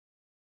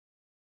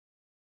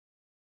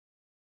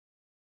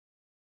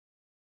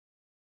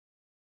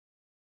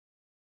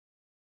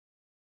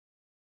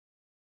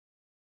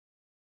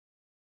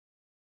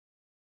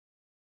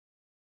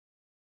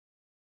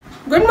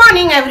Good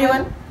morning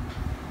everyone.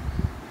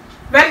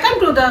 Welcome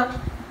to the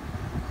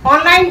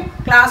online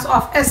class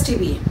of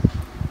STBA.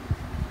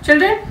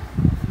 Children,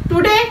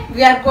 today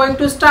we are going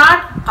to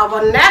start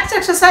our next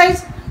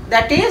exercise,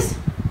 that is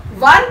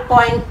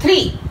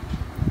 1.3.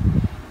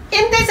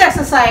 In this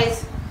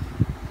exercise,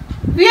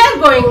 we are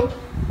going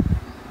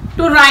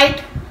to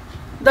write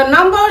the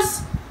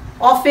numbers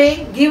of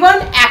a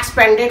given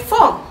expanded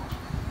form.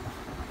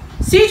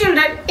 See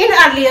children, in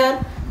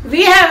earlier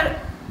we have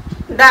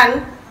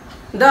done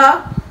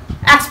the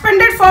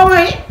expanded form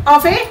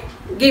of a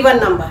given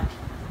number,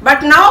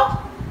 but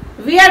now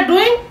we are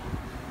doing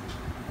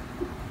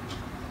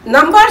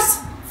numbers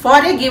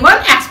for a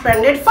given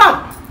expanded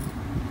form.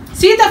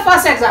 See the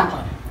first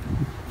example.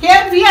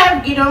 Here we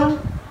have given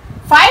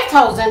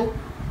 5000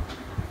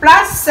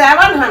 plus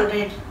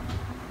 700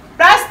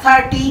 plus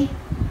 30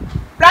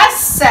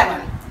 plus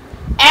 7,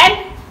 and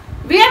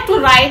we have to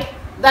write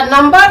the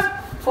number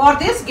for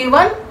this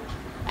given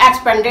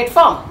expanded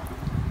form.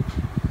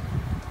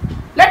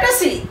 Let us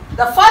see.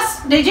 The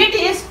first digit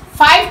is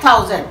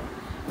 5000.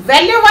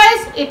 Value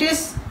wise it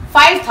is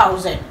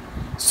 5000.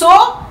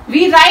 So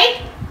we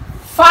write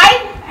 5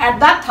 at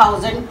the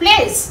 1000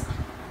 place.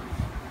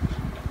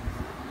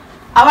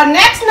 Our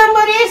next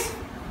number is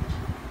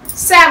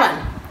 7,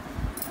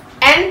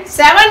 and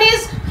 7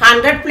 is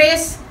 100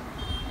 place.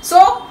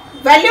 So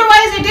value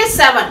wise it is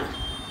 7,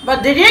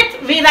 but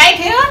digit we write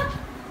here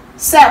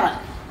 7.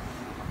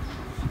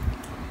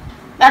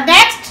 The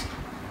next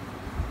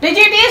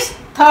digit is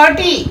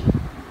 30.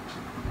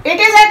 It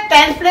is at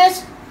 10th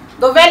place.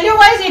 The value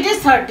wise it is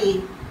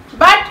 30,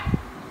 but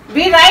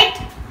we write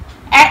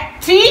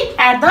at 3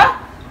 at the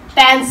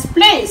 10th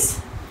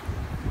place.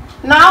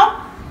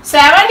 Now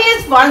 7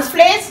 is 1's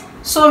place,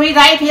 so we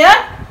write here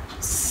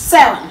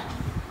 7.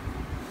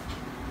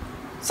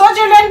 So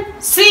children,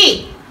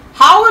 see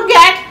how we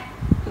get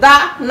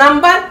the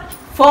number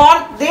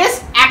for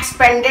this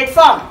expanded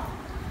form.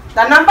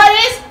 The number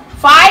is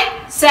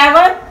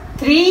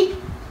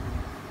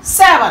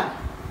 5737.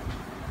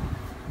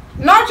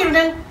 Now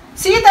children,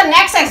 see the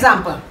next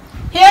example.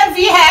 Here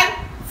we have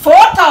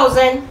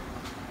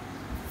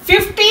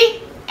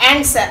 4050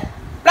 and 7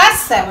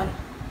 plus 7.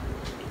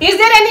 Is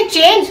there any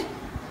change?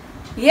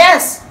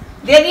 Yes,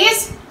 there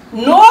is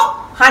no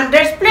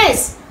 100th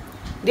place.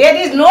 There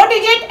is no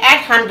digit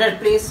at 100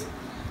 place.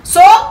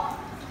 So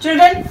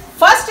children,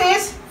 first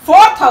is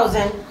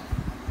 4000.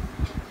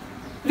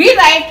 We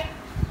write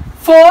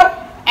 4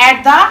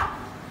 at the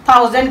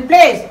 1000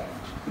 place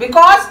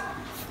because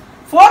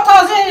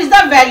 4000 is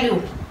the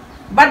value,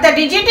 but the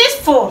digit is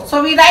 4.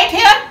 So we write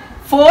here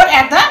 4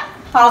 at the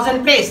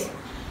 1000 place.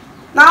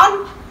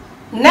 Now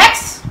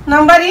next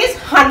number is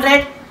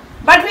 100,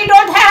 but we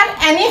don't have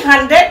any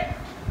 100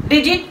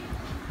 digit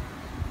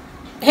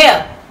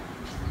here.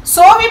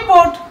 So we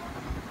put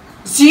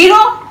 0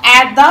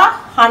 at the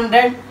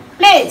 100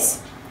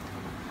 place.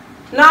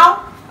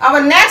 Now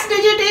our next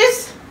digit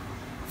is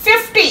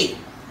 50,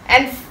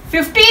 and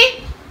 50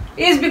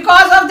 is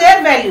because of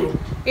their value.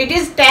 It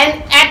is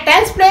 10 at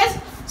 10th place,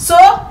 so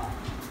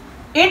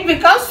it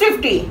becomes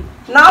 50.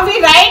 Now we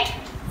write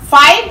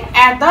 5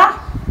 at the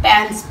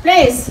 10th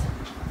place,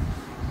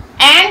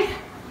 and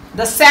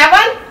the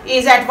 7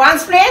 is at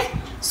 1's place,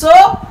 so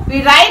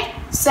we write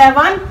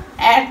 7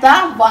 at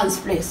the 1's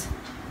place.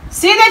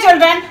 See the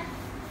children,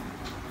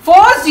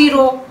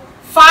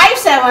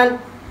 4057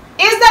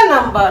 is the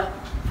number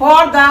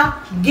for the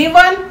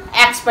given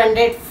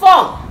expanded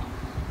form.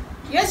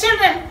 Yes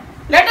children,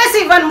 let us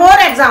see one more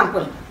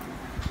example.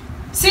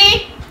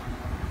 See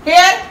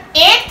here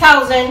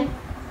 8000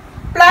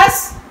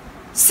 plus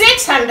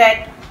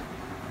 600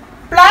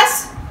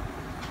 plus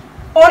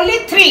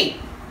only 3.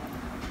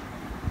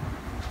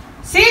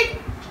 See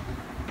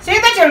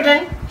the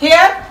children,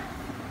 here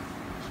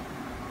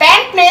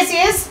 10 place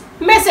is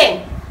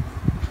missing.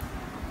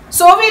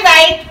 So we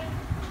write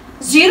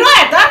 0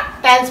 at the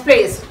 10th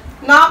place.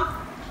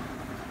 Now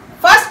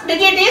first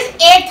digit is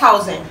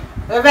 8000.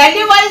 The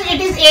value wise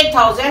it is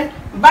 8000,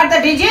 but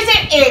the digit is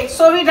 8.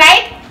 So we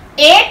write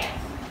 8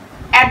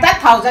 at the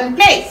 1000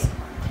 place.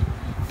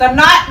 The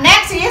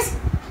next is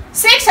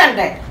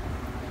 600.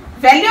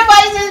 Value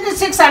wise it is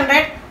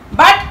 600,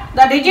 but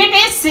the digit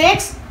is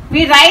 6.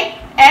 We write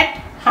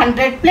at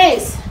 100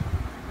 place.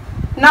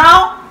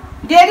 Now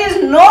there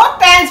is no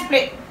 10th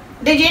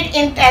digit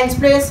in 10th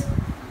place,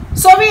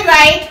 so we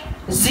write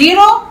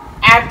 0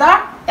 at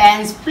the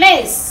 10th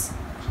place,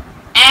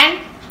 and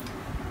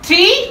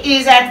 3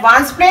 is at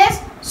 1's place,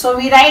 so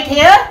we write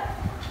here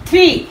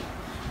 3.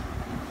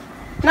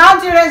 Now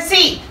children,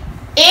 see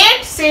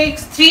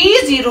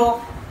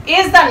 8630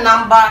 is the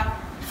number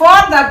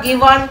for the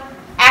given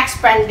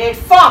expanded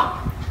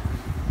form.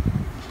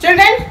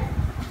 Children,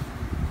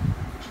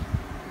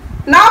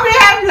 now we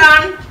have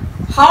learned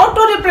how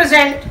to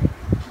represent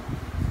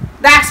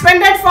the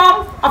expanded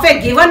form of a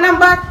given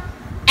number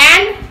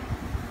and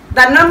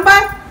the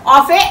number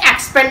of a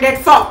expanded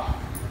form.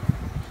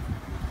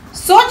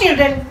 So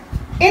children,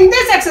 in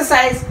this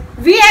exercise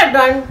we have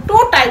done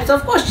two types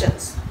of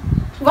questions.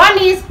 One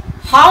is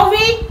how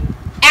we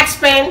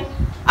expand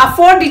a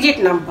 4-digit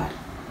number,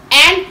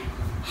 and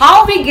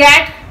how we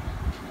get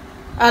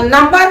a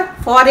number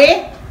for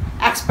a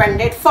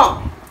expanded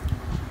form.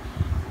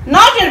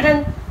 Now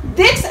children,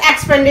 this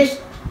expansion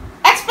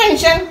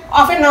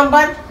of a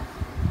number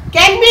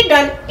can be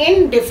done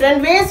in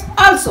different ways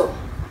also.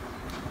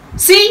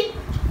 See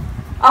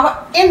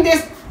in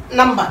this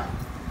number,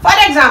 for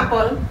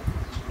example,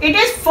 it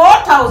is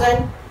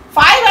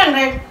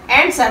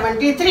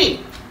 4573.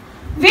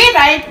 We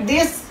write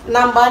this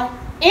number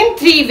in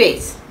 3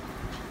 ways.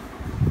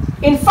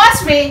 In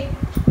first way,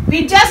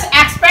 we just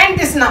expand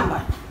this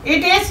number.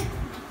 It is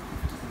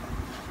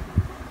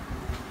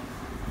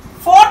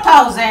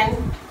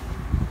 4000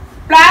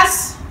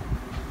 plus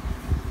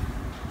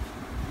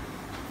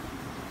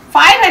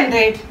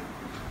 500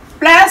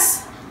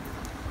 plus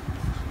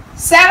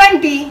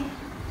 70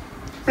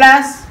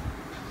 plus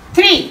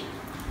 3.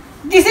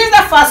 This is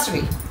the first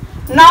way.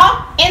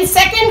 Now in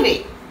second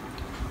way,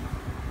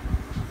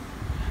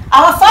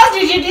 our first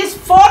digit is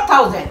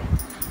 4000.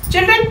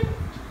 Children,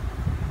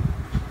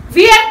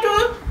 we have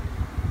to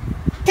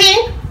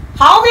think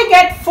how we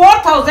get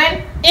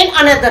 4000 in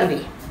another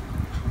way.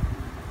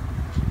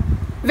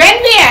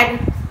 When we add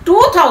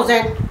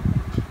 2000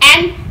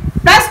 and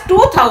plus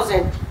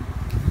 2000,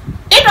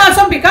 it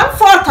also becomes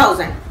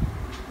 4000.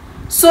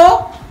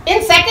 So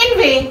in second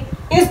way,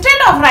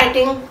 instead of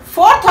writing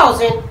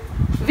 4000,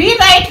 we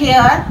write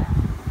here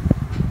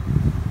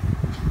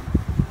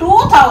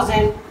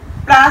 2000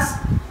 plus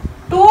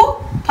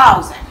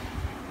 2000.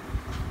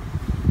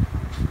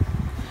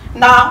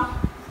 Now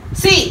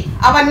see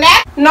our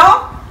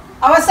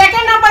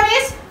second number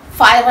is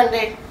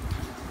 500.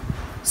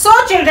 So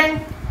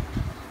children,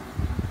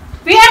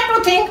 we have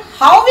to think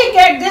how we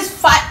get this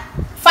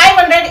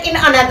 500 in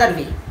another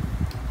way.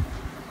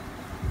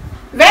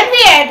 When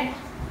we add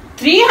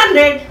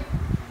 300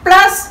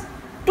 plus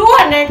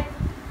 200,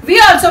 we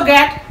also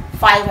get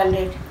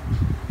 500.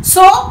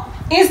 So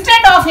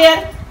instead of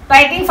here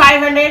writing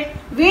 500,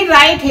 we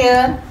write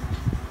here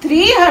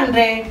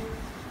 300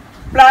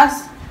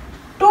 plus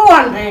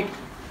 200,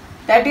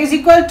 that is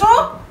equal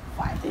to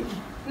 500.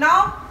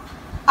 Now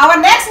our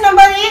next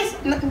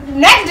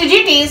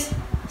digit is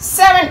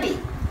 70,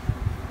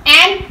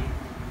 and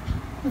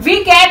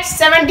we get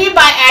 70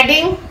 by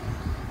adding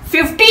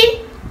 50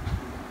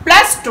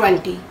 plus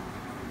 20,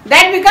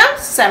 that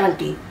becomes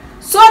 70.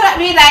 So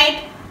we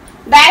write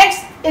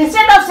direct,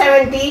 instead of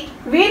 70,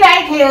 we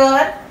write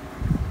here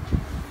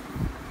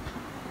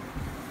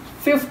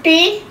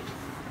 50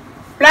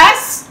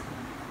 plus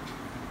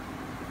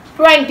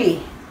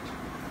 20,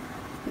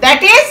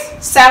 that is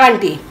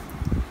 70,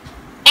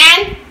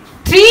 and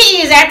 3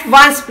 is at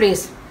ones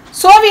place.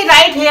 So we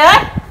write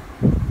here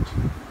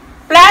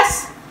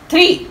plus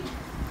 3.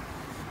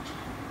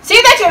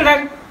 See the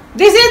children,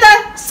 this is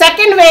the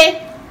second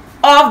way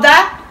of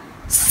the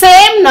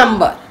same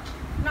number.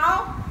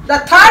 Now the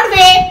third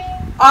way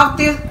of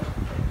this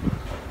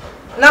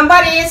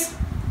number is,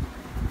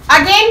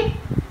 again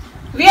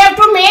we have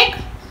to make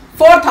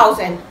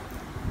 4000.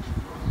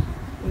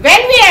 When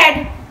we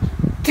add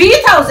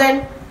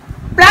 3000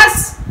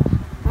 plus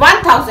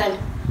 1000,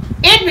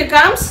 it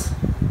becomes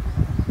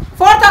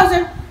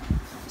 4000.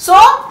 So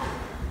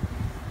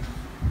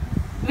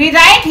we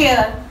write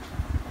here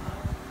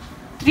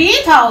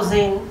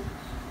 3000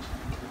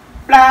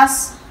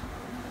 plus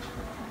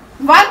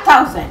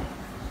 1000,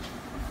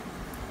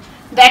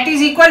 that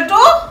is equal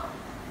to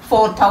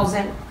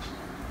 4000.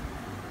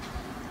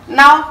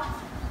 Now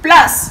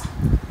plus,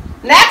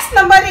 next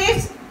number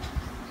is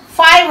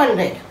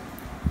 500.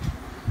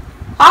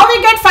 How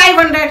we get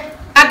 500?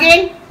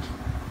 Again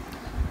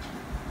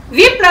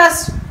we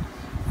plus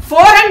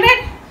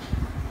 400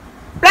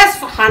 plus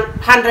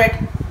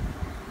 100,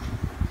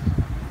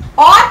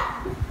 or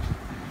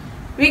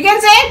we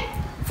can say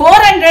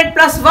 400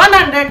 plus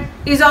 100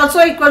 is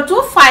also equal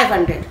to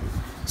 500.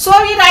 So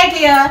we write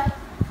here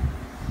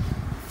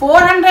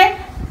 400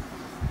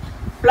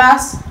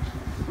 plus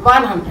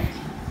 100,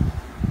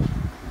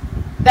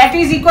 that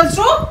is equal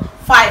to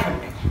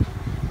 500.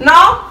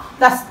 Now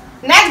the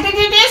next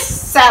digit is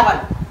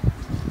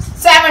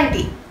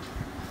 70.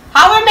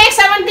 How we make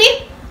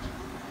 70?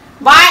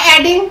 By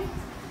adding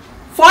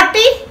 40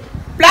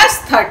 plus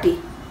 30,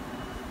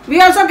 we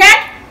also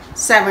get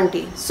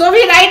 70. So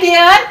we write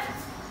here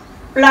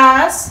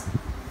plus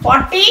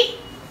 40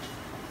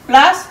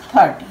 plus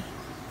 30,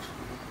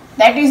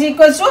 that is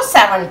equal to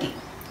 70.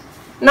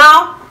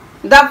 Now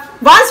the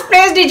ones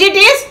place digit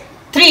is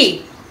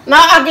 3.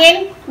 Now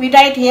again we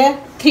write here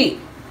 3.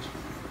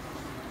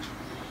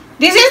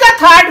 This is the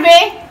third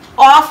way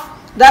of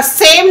the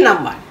same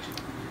number.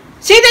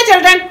 See the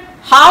children,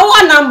 how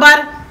a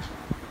number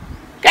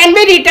can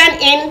be written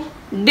in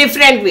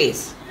different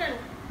ways.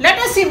 Let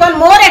us see one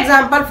more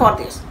example for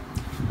this.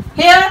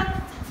 Here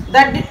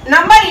the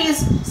number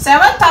is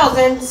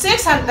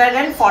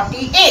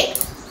 7648.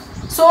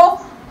 So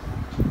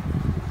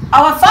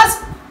our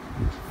first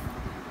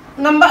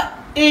number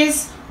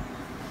is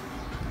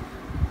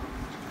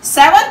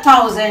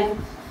 7000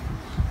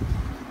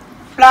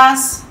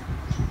 plus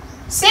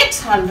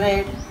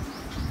 600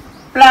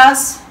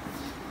 plus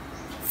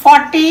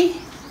 40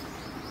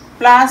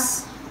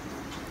 plus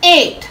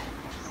 8.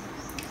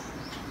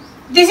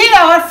 This is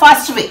our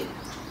first way.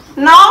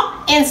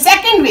 Now in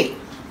second way,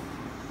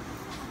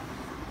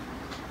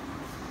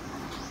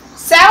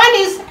 7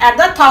 is at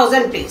the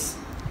thousand place.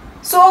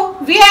 So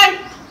we have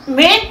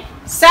made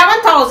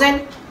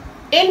 7,000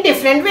 in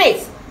different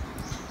ways.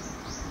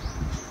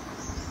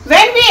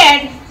 When we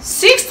add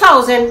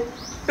 6,000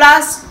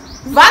 plus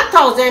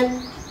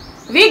 1,000,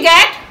 we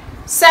get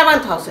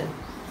 7,000.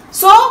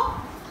 So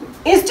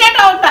instead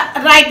of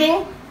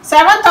writing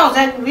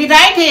 7,000, we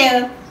write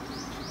here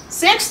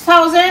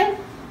 6,000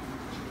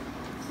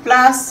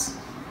 plus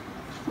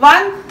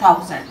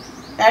 1,000.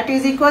 That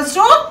is equals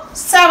to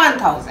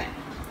 7,000.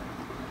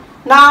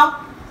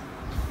 Now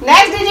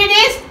next digit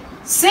is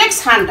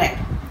 600.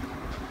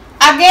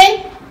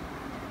 Again,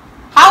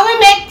 how we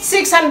make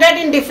 600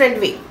 in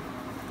different way?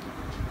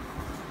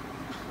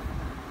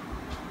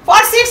 For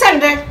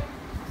 600,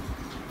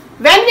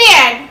 when we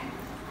add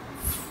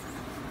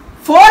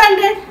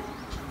 400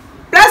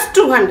 plus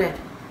 200,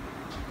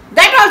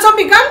 that also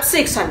becomes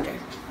 600.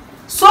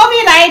 So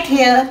we write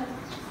here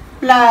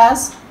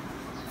plus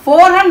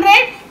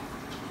 400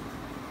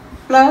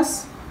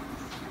 plus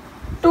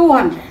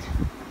 200.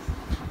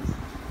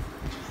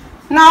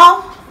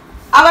 Now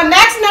our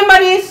next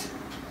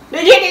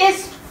digit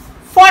is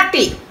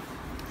 40.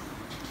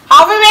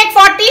 How we make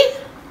 40?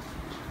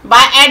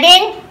 By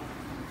adding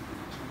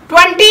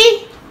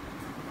 20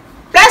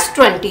 plus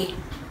 20.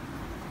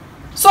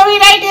 So we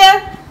write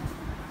here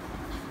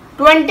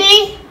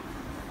 20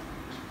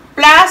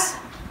 plus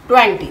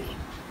 20.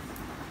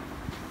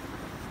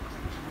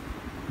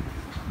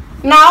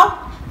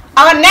 Now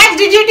our next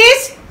digit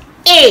is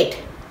 8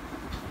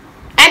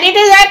 and it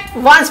is at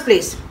ones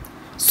place.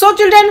 So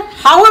children,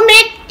 how we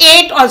make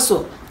 8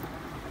 also?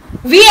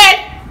 We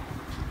add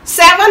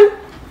 7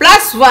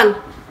 plus 1,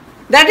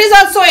 that is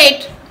also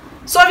 8.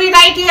 So we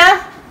write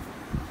here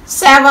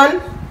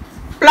 7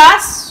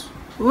 plus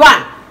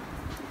 1,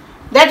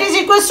 that is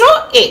equals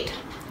to 8.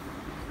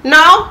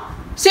 Now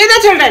see the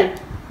children,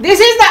 this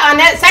is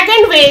the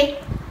second way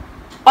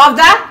of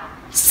the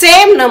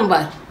same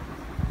number.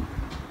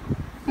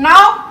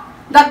 Now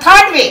the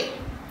third way.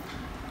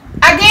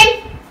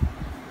 Again,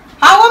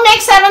 how we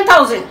make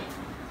 7,000?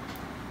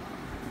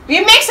 We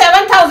make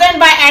 7,000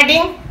 by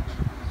adding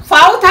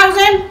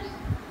 5,000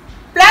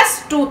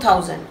 plus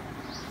 2,000.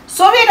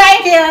 So we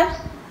write here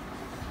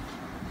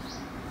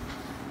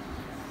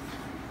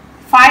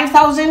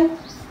 5,000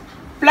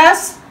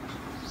 plus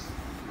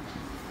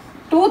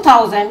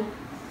 2,000,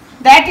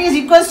 that is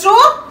equals to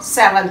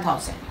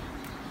 7,000.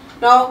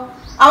 Now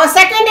our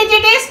second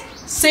digit is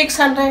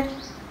 600.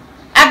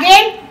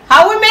 Again,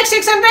 how we make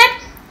 600?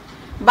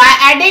 By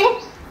adding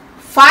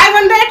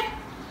 500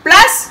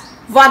 plus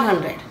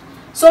 100.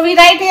 So we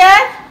write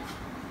here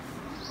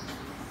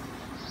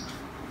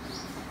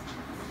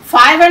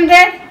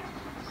 500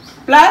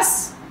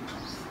 plus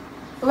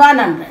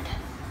 100,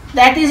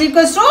 that is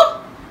equals to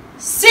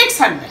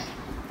 600.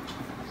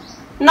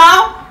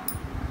 Now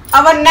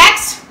our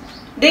next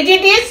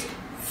digit is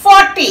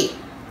 40.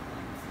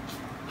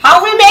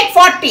 How we make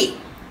 40?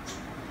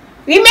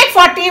 We make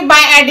 40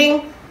 by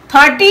adding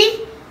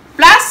 30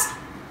 plus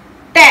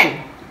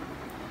 10.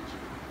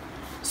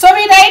 So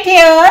we write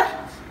here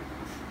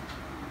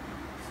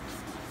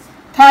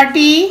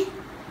 30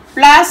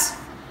 plus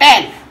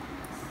 10,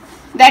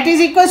 that is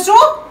equals to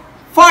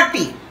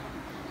 40.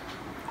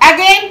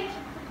 Again,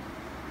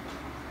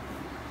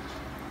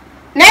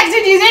 next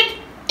digit is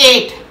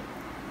 8.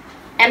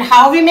 And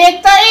how we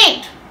make the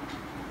 8?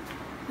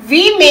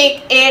 We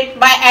make 8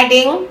 by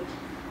adding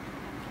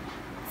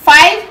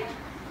 5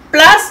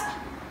 plus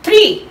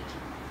 3.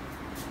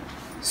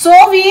 So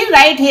we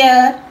write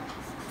here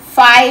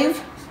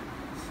 5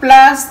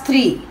 plus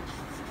 3,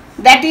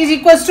 that is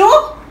equals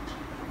to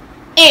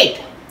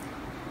 8.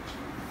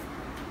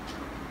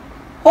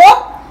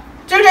 Hope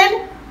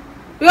children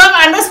you have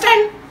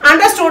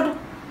understood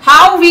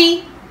how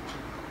we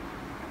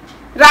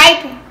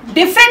write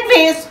different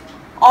ways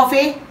of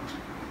a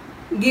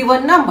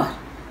given number.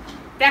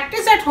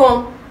 Practice at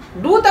home.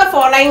 Do the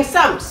following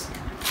sums.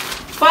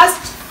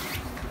 First,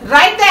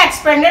 write the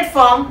expanded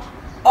form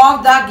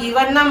of the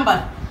given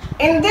number.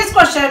 In this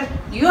question,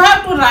 you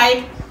have to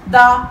write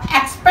the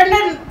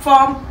expanded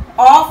form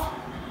of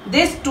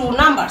these two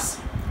numbers.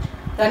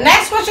 The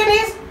next question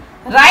is,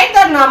 write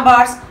the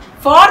numbers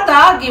for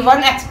the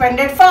given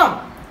expanded form.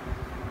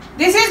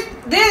 These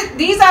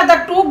are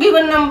the two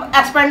given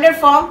expanded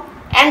form,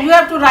 and you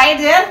have to write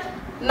their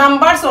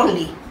numbers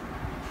only.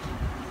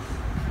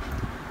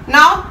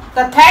 Now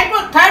the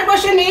third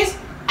question is,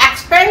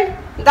 expand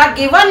the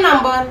given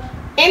number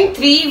in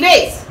 3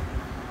 ways.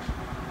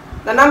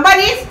 The number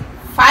is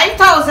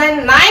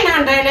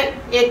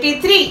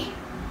 5,983.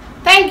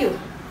 Thank you.